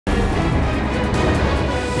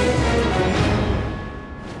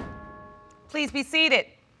Please be seated.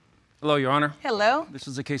 Hello, Your Honor. Hello. This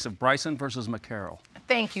is a case of Bryson versus McCarroll.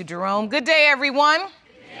 Thank you, Jerome. Good day, everyone.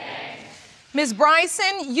 Ms.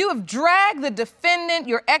 Bryson, you have dragged the defendant,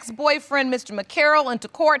 your ex-boyfriend, Mr. McCarroll, into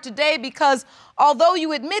court today because although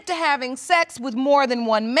you admit to having sex with more than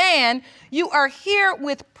one man, you are here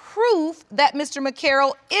with proof that Mr.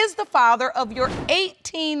 McCarroll is the father of your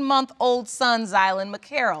 18-month-old son, Zylan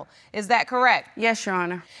McCarroll. Is that correct? Yes, Your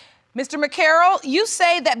Honor. Mr. McCarroll, you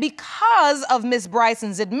say that because of Ms.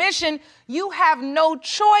 Bryson's admission, you have no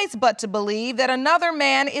choice but to believe that another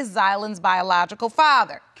man is Zylan's biological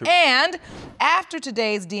father. And after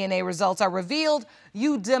today's DNA results are revealed,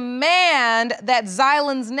 you demand that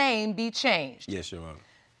Zylan's name be changed. Yes, Your Honor.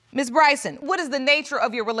 Ms. Bryson, what is the nature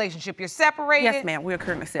of your relationship? You're separated? Yes, ma'am. We're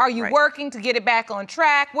currently separated. Are you working to get it back on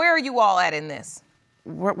track? Where are you all at in this?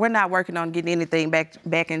 We're not working on getting anything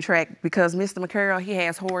back in track because Mr. McCarroll, he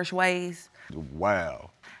has whorish ways. Wow.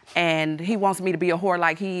 And he wants me to be a whore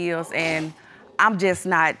like he is, and I'm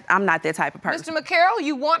not that type of person. Mr. McCarroll,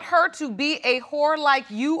 you want her to be a whore like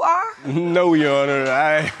you are? No, Your Honor.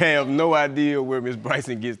 I have no idea where Ms.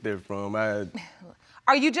 Bryson gets that from.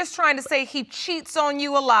 Are you just trying to say he cheats on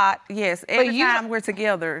you a lot? Yes, every time we're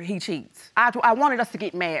together, he cheats. I wanted us to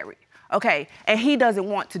get married. Okay, and he doesn't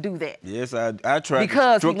want to do that. Yes, I tried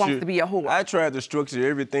because he wants to be a whore. I tried to structure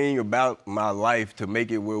everything about my life to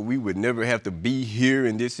make it where we would never have to be here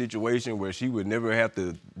in this situation, where she would never have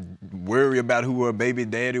to worry about who her baby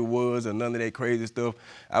daddy was or none of that crazy stuff.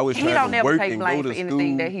 I was trying to work and go to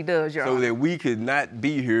school that he does, Your so Honor. that we could not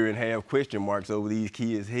be here and have question marks over these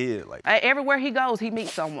kids' heads. Like everywhere he goes, he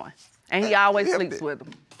meets someone, and he always sleeps with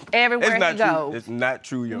them. Everywhere he goes. It's not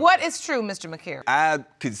true, Your Honor. What is true, Mr. McCarroll? I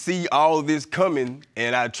could see all this coming,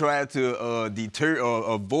 and I tried to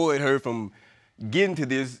avoid her from getting to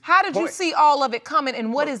this How did you see all of it coming,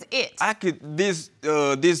 and what is it?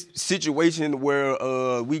 This situation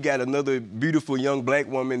where we got another beautiful young black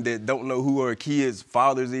woman that don't know who her kids'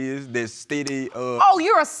 fathers is, that's steady. Oh,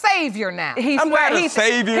 you're a savior now. I'm not a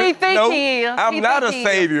savior. He thinks he is. I'm not a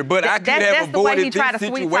savior, but I could have avoided this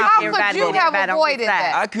situation. How could you have avoided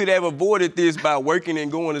that? I could have avoided this by working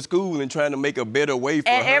and going to school and trying to make a better way for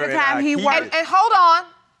her. And every time he worked. And hold on,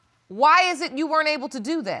 why is it you weren't able to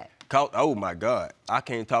do that? Oh my God, I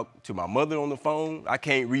can't talk to my mother on the phone. I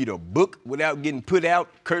can't read a book without getting put out,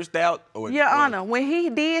 cursed out. Your Honor, when he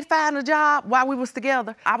did find a job while we was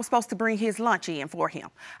together, I was supposed to bring his lunch in for him.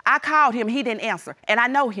 I called him, he didn't answer, and I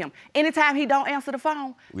know him. Anytime he don't answer the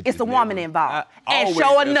phone, it's a woman involved. And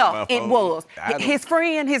sure enough, it was. His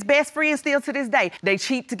friend, his best friend still to this day, they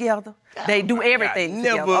cheat together. They do everything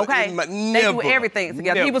together, okay? They do everything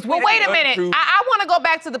together. He was with wait a minute. I want to go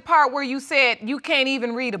back to the part where you said you can't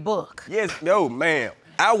even read a book. Yes, no, ma'am.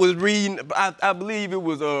 I was reading, I believe it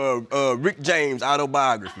was Rick James'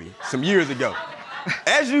 autobiography some years ago.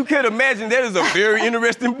 As you could imagine, that is a very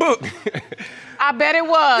interesting book. I bet it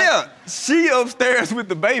was. Yeah, she upstairs with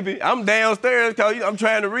the baby. I'm downstairs because I'm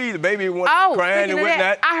trying to read. The baby crying and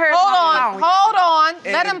whatnot. I heard. Hold on.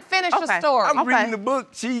 Let him finish the story. I'm reading the book.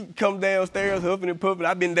 She come downstairs huffing and puffing.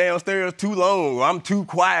 I've been downstairs too long. I'm too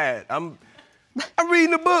quiet. I'm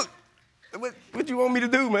reading the book. What you want me to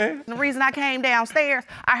do, man? The reason I came downstairs,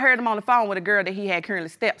 I heard him on the phone with a girl that he had currently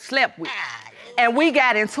slept with. And we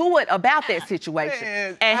got into it about that situation.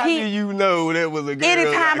 Man, and how do you know that was a girl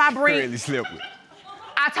I currently slept with?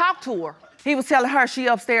 I talked to her. He was telling her she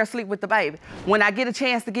upstairs sleep with the baby. When I get a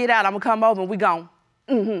chance to get out, I'm gonna come over and we gone.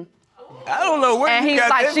 I don't know where you got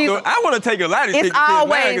that story. I want to take a lot of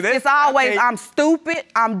It's always, I'm stupid,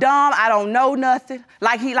 I'm dumb, I don't know nothing.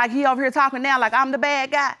 Like he over here talking now like I'm the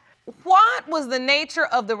bad guy. What was the nature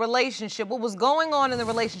of the relationship? What was going on in the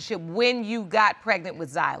relationship when you got pregnant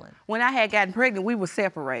with Zylan? When I had gotten pregnant, we were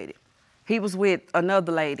separated. He was with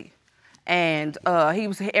another lady. And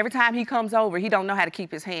every time he comes over, he don't know how to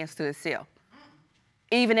keep his hands to himself.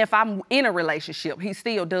 Even if I'm in a relationship, he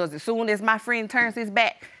still does it. As soon as my friend turns his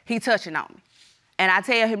back, he touching on me. And I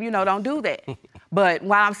tell him, don't do that. But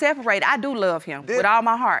while I'm separated, I do love him with all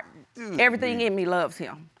my heart. Everything in me loves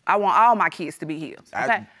him. I want all my kids to be his.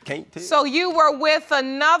 Okay? I can't tell. So you were with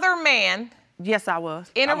another man. Yes, I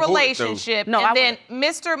was. In a relationship, and then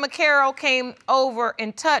Mr. McCarroll came over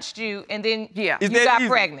and touched you, and then you got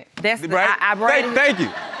pregnant. That's right. I braided. Thank you.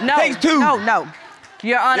 No, Takes two. No.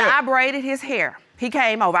 Your Honor, I braided his hair. He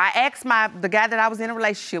came over. I asked the guy that I was in a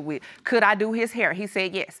relationship with, could I do his hair? He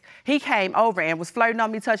said yes. He came over and was flirting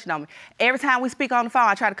on me, touching on me. Every time we speak on the phone,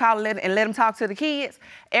 I try to call and let him talk to the kids.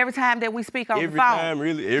 Every time that we speak on the phone,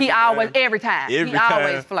 he always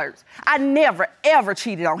flirts. I never, ever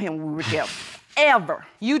cheated on him when we were together. Ever.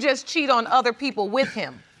 You just cheat on other people with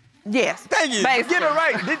him. Yes. Thank you. Basically. Get her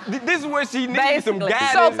right. This is what she needs, some Basically.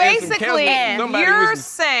 guidance. So and some basically, counseling. Somebody you're with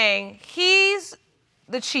some- saying he's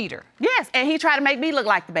the cheater. Yes, and he tried to make me look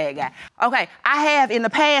like the bad guy. Okay, in the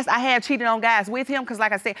past, I have cheated on guys with him because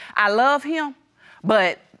like I said, I love him,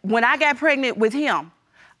 but when I got pregnant with him,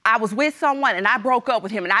 I was with someone and I broke up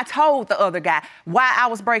with him and I told the other guy why I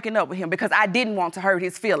was breaking up with him because I didn't want to hurt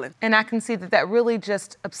his feelings. And I can see that that really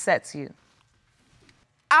just upsets you.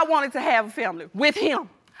 I wanted to have a family with him.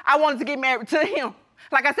 I wanted to get married to him.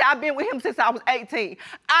 Like I said, I've been with him since I was 18.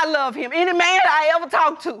 I love him. Any man that I ever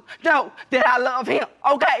talked to know that I love him,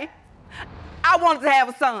 okay? I wanted to have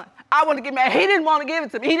a son. I wanted to get married. He didn't want to give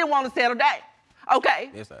it to me. He didn't want to settle down, okay?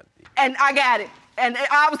 Yes, I did. And I got it. And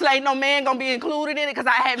obviously ain't no man gonna be included in it because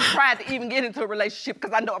I haven't tried to even get into a relationship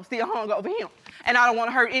because I know I'm still hung over him. And I don't want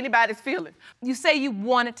to hurt anybody's feelings. You say you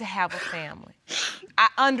wanted to have a family. I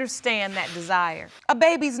understand that desire. A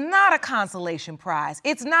baby's not a consolation prize.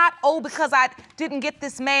 It's not, oh, because I didn't get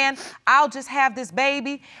this man, I'll just have this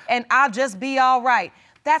baby and I'll just be all right.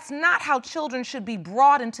 That's not how children should be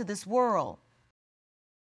brought into this world.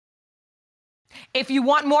 If you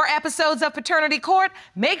want more episodes of Paternity Court,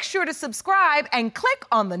 make sure to subscribe and click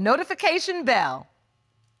on the notification bell.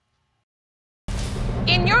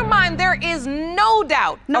 In your mind, there is no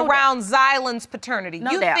doubt around Zylan's paternity.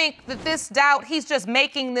 No you doubt. think that this doubt, he's just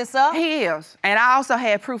making this up? He is. And I also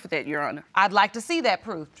have proof of that, Your Honor. I'd like to see that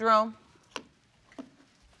proof. Jerome?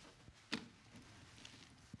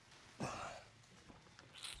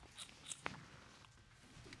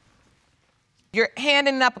 You're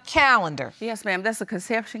handing up a calendar. Yes, ma'am. That's a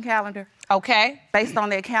conception calendar. Okay. Based on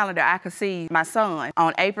that calendar, I could see my son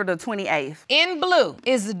on April the 28th. In blue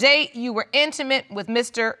is the date you were intimate with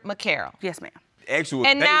Mr. McCarroll. Yes, ma'am. Actual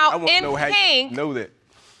And date, now I want to in know how pink, you know that.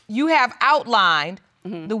 You have outlined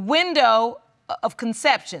the window of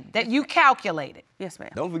conception that you calculated. Yes,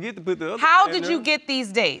 ma'am. Don't forget to put the other. How in did there. you get these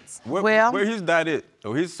dates? Where his dot at?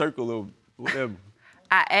 Or his circle or whatever.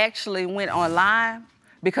 I actually went online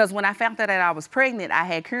because when I found out that I was pregnant, I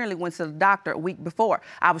had currently went to the doctor a week before.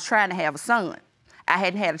 I was trying to have a son. I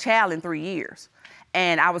hadn't had a child in 3 years.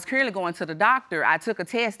 And I was currently going to the doctor. I took a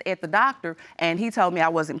test at the doctor and he told me I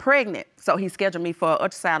wasn't pregnant. So he scheduled me for an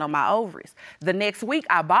ultrasound on my ovaries. The next week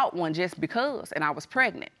I bought one just because and I was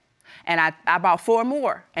pregnant. And I bought 4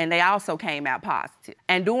 more and they also came out positive.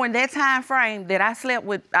 And during that time frame that I slept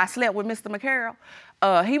with Mr.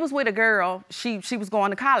 McCarroll, he was with a girl, she was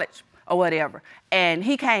going to college or whatever. And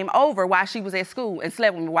he came over while she was at school and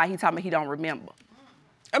slept with me while he told me he don't remember.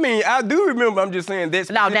 I mean, I do remember. I'm just saying that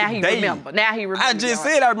specific No, now he day. remember. Now he remember. I just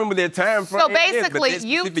said I remember that time frame. So yes, but basically, that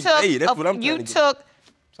you specific took day, that's what I'm you trying to took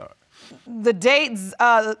Sorry. the date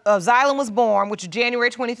Zylan was born, which is January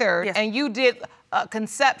 23rd, Yes. and you did a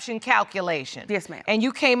conception calculation. Yes, ma'am. And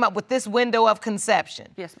you came up with this window of conception.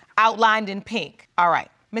 Yes, ma'am. Outlined in pink. All right.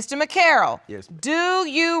 Mr. McCarroll. Yes, ma'am. Do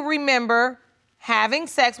you remember having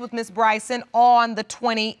sex with Miss Bryson on the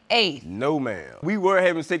 28th? No, ma'am. We were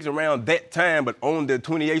having sex around that time, but on the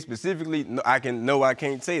 28th specifically, I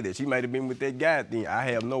can't say that. She might have been with that guy then. I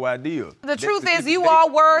have no idea. The truth is, you all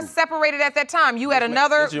were separated at that time. You had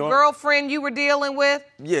another Yes, Your Honor. girlfriend you were dealing with?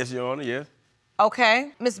 Yes, Your Honor, yes.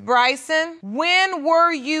 Okay. Miss Bryson, when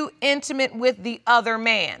were you intimate with the other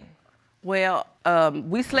man? Well,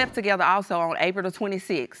 we slept together also on April the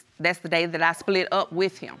 26th. That's the day that I split up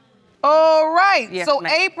with him. All right. Yes, so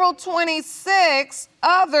ma'am. April 26th,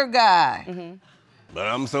 other guy. Mm-hmm. But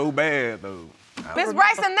I'm so bad, though. Miss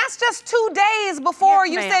Bryson, that's just 2 days before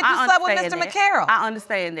Yes, you ma'am. said you I slept with understand Mr. that. McCarroll. I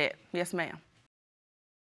understand that. Yes, ma'am.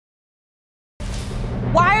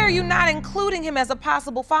 Why are you not including him as a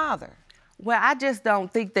possible father? Well, I just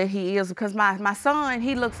don't think that he is because my son,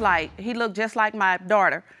 he looked just like my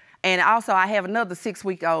daughter. And also I have another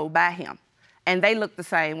 6-week-old by him. And they look the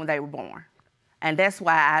same when they were born. And that's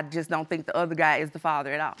why I just don't think the other guy is the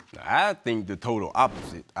father at all. I think the total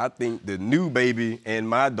opposite. I think the new baby and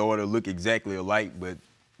my daughter look exactly alike, but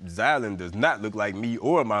Zylan does not look like me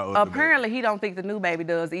or my other Apparently, he don't think the new baby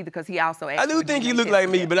does either because he also asked I do for think DNA he look test like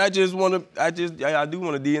for me, that. but I do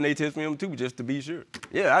want a DNA test for him too, just to be sure.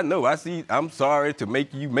 Yeah, I know. I'm sorry to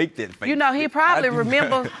make you make that face. You know, he probably I do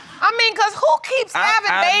remember. I mean, because who keeps having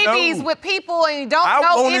I babies know. with people and you don't I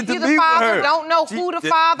know wanted if to you're be the with father, her. don't know who the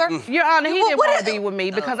father? Your Honor, he didn't What want is- to be with me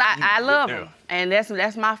because I love him. And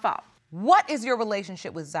that's my fault. What is your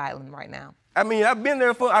relationship with Zylan right now? I mean, I've been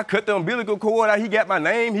there I cut the umbilical cord out. He got my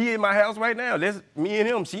name. He in my house right now. That's me and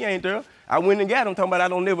him. She ain't there. I went and got him, talking about I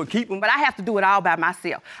don't never keep him. But I have to do it all by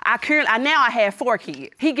myself. Now I have 4 kids.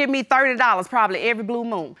 He give me $30 probably every blue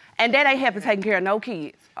moon. And that ain't helping taking care of no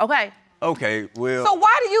kids, okay? Okay, well. So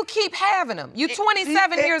why do you keep having them? You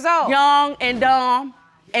 27 years old. Young and dumb.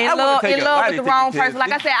 in love with the wrong person.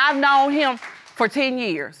 Like I said, I've known him for 10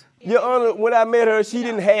 years. Your Honor, when I met her, she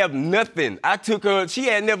didn't have nothing. I took her, she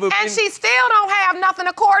had never been... And she still don't have nothing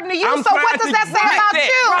according to you, so what does that say about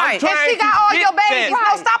you? Right. And she got all your babies.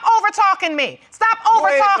 Right. No, stop over-talking me. Stop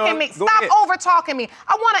over-talking me. Stop over-talking me.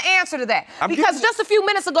 I want an answer to that. Because just a few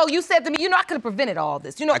minutes ago, you said to me, you know, I could have prevented all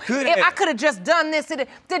this. You know, if I could have just done this, it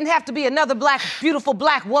didn't have to be another beautiful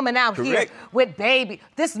black woman out here with baby.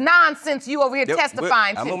 This nonsense you over here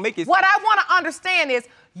testifying to. What I want to understand is,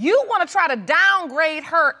 you want to try to downgrade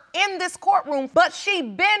her in this courtroom, but she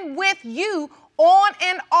been with you on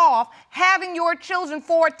and off, having your children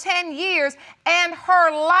for 10 years, and her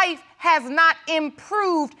life has not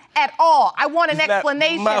improved at all. I want an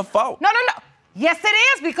explanation. Not my fault. No. Yes, it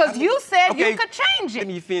is, because you said you could change it. Let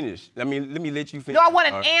me finish. Let me let you finish. No, I want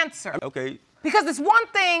an answer. Okay. Because it's one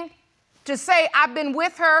thing to say, I've been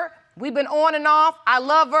with her, we've been on and off, I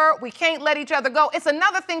love her, we can't let each other go. It's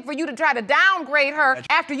another thing for you to try to downgrade her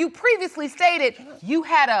after you previously stated you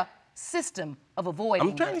had a system of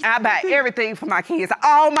avoiding it. I buy everything for my kids.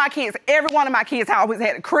 All my kids, every one of my kids always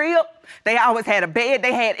had a crib. They always had a bed.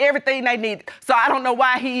 They had everything they needed. So I don't know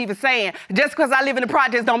why he even saying, just because I live in the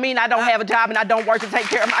projects don't mean I don't have a job and I don't work to take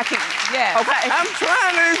care of my kids. Yeah. Okay? I'm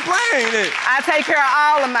trying to explain it. I take care of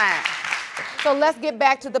all of mine. So let's get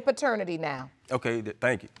back to the paternity now. Okay,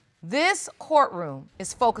 thank you. This courtroom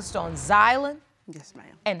is focused on Zylan. Yes, ma'am.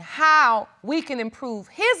 And how we can improve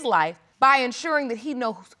his life by ensuring that he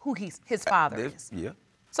knows who his father is. Yeah.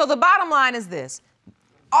 So the bottom line is this.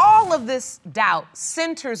 All of this doubt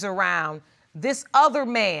centers around this other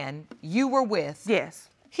man you were with. Yes.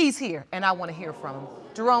 He's here, and I want to hear from him.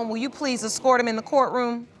 Jerome, will you please escort him in the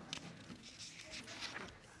courtroom?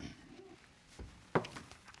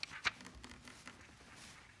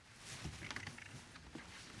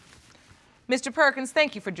 Mr. Perkins,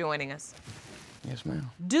 thank you for joining us. Yes, ma'am.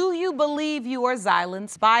 Do you believe you are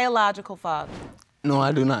Zylan's biological father? No,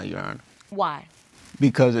 I do not, Your Honor. Why?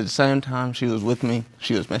 Because at the same time she was with me,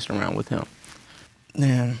 she was messing around with him.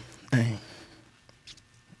 Then I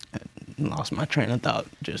lost my train of thought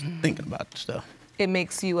just thinking about the stuff. It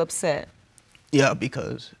makes you upset? Yeah,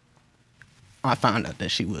 because I found out that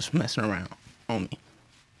she was messing around on me.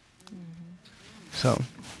 So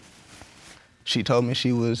she told me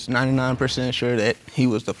she was 99% sure that he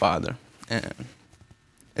was the father, and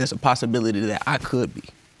it's a possibility that I could be.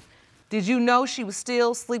 Did you know she was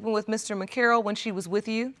still sleeping with Mr. McCarroll when she was with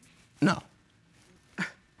you? No.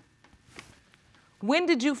 When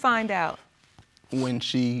did you find out? When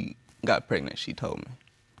she got pregnant, she told me.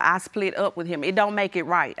 I split up with him. It don't make it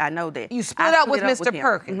right. I know that. You split up with Mr.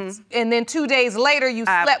 Perkins, and then 2 days later you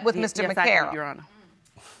slept with Mr. McCarroll. I did, Your Honor.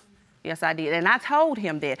 Yes, I did. And I told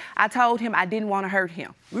him that. I told him I didn't want to hurt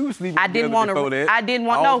him. We were sleeping I didn't want to. I didn't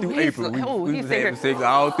want all through April. We was having sex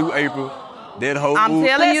all through April. That whole I'm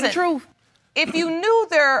telling you the truth. If you knew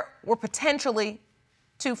there were potentially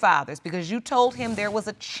two fathers, because you told him there was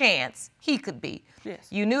a chance he could be. Yes.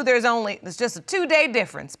 You knew there's just a 2-day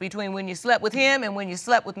difference between when you slept with him and when you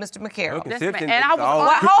slept with Mr. McCarroll. And I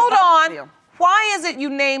was hold on. Why is it you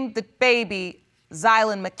named the baby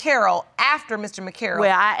Zylan McCarroll after Mr. McCarroll?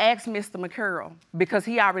 Well, I asked Mr. McCarroll because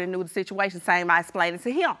he already knew the situation, same I explained it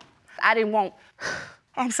to him. I didn't want,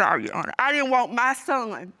 I'm sorry, Your Honor, I didn't want my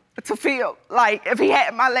son to feel like if he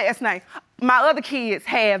had my last name. My other kids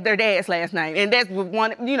have their dad's last name, and that's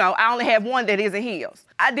one, you know, I only have one that isn't his.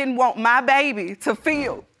 I didn't want my baby to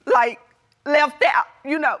feel like left out,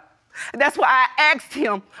 you know. That's why I asked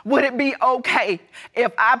him, would it be okay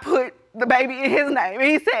if I put the baby in his name? And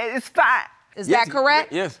he said, it's fine. Is that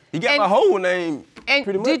correct? Yes. He got my whole name. And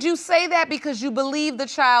pretty much. Did you say that because you believed the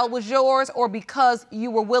child was yours, or because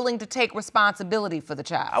you were willing to take responsibility for the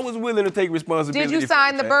child? I was willing to take responsibility. Did you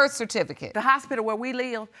sign the birth certificate? The hospital where we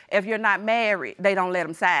live, if you're not married, they don't let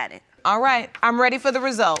them sign it. All right, I'm ready for the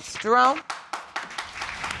results. Jerome?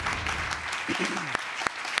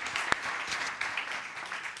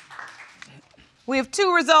 We have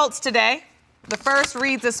 2 results today. The first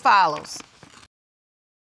reads as follows.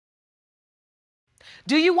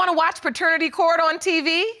 Do you want to watch Paternity Court on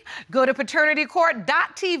TV? Go to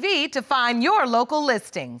paternitycourt.tv to find your local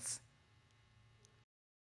listings.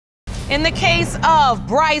 In the case of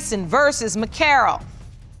Bryson versus McCarroll,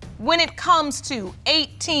 when it comes to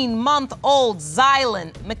 18-month-old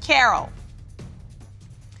Zylan McCarroll,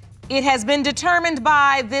 it has been determined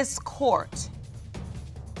by this court,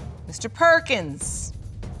 Mr. Perkins,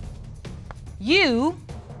 you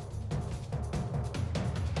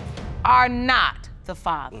are not the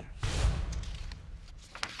father.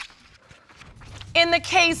 In the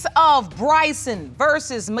case of Bryson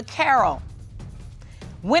versus McCarroll,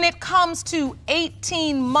 When it comes to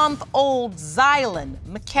 18-month-old Zylan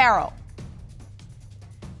McCarroll,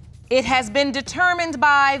 it has been determined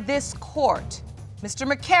by this court, Mr.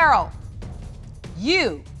 McCarroll,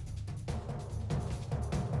 you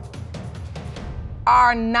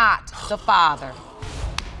are not the father.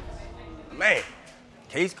 Man,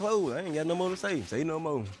 case closed. I ain't got no more to say. Say no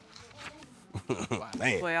more.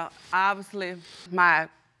 Man. Well, obviously, my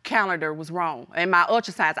calendar was wrong. And my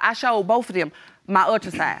ultrasounds, I showed both of them my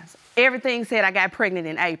ultrasounds. Everything said I got pregnant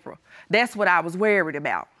in April. That's what I was worried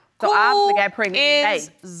about. So I obviously got pregnant in May.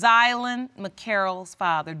 Who is Zylan McCarroll's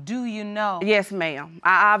father? Do you know? Yes, ma'am.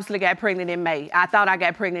 I obviously got pregnant in May. I thought I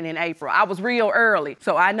got pregnant in April. I was real early,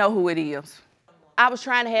 so I know who it is. I was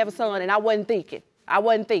trying to have a son, and I wasn't thinking.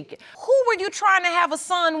 Who were you trying to have a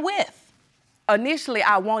son with? Initially,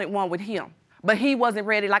 I wanted one with him, but he wasn't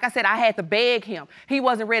ready. Like I said, I had to beg him. He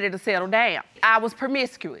wasn't ready to settle down. I was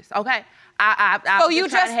promiscuous, okay? So you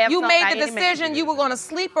made the decision you were going to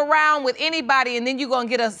sleep around with anybody and then you're going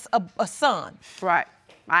to get a son. Right.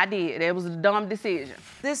 I did. It was a dumb decision.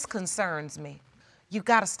 This concerns me. You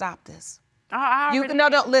got to stop this.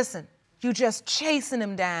 No, listen. You just chasing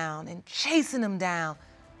him down and chasing him down.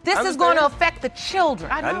 This is going to affect the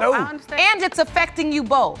children. I know. I understand. And it's affecting you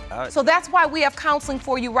both. So that's why we have counseling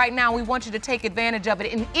for you right now. We want you to take advantage of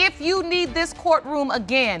it. And if you need this courtroom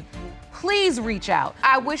again, please reach out.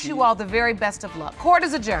 I wish you all the very best of luck. Court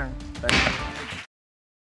is adjourned.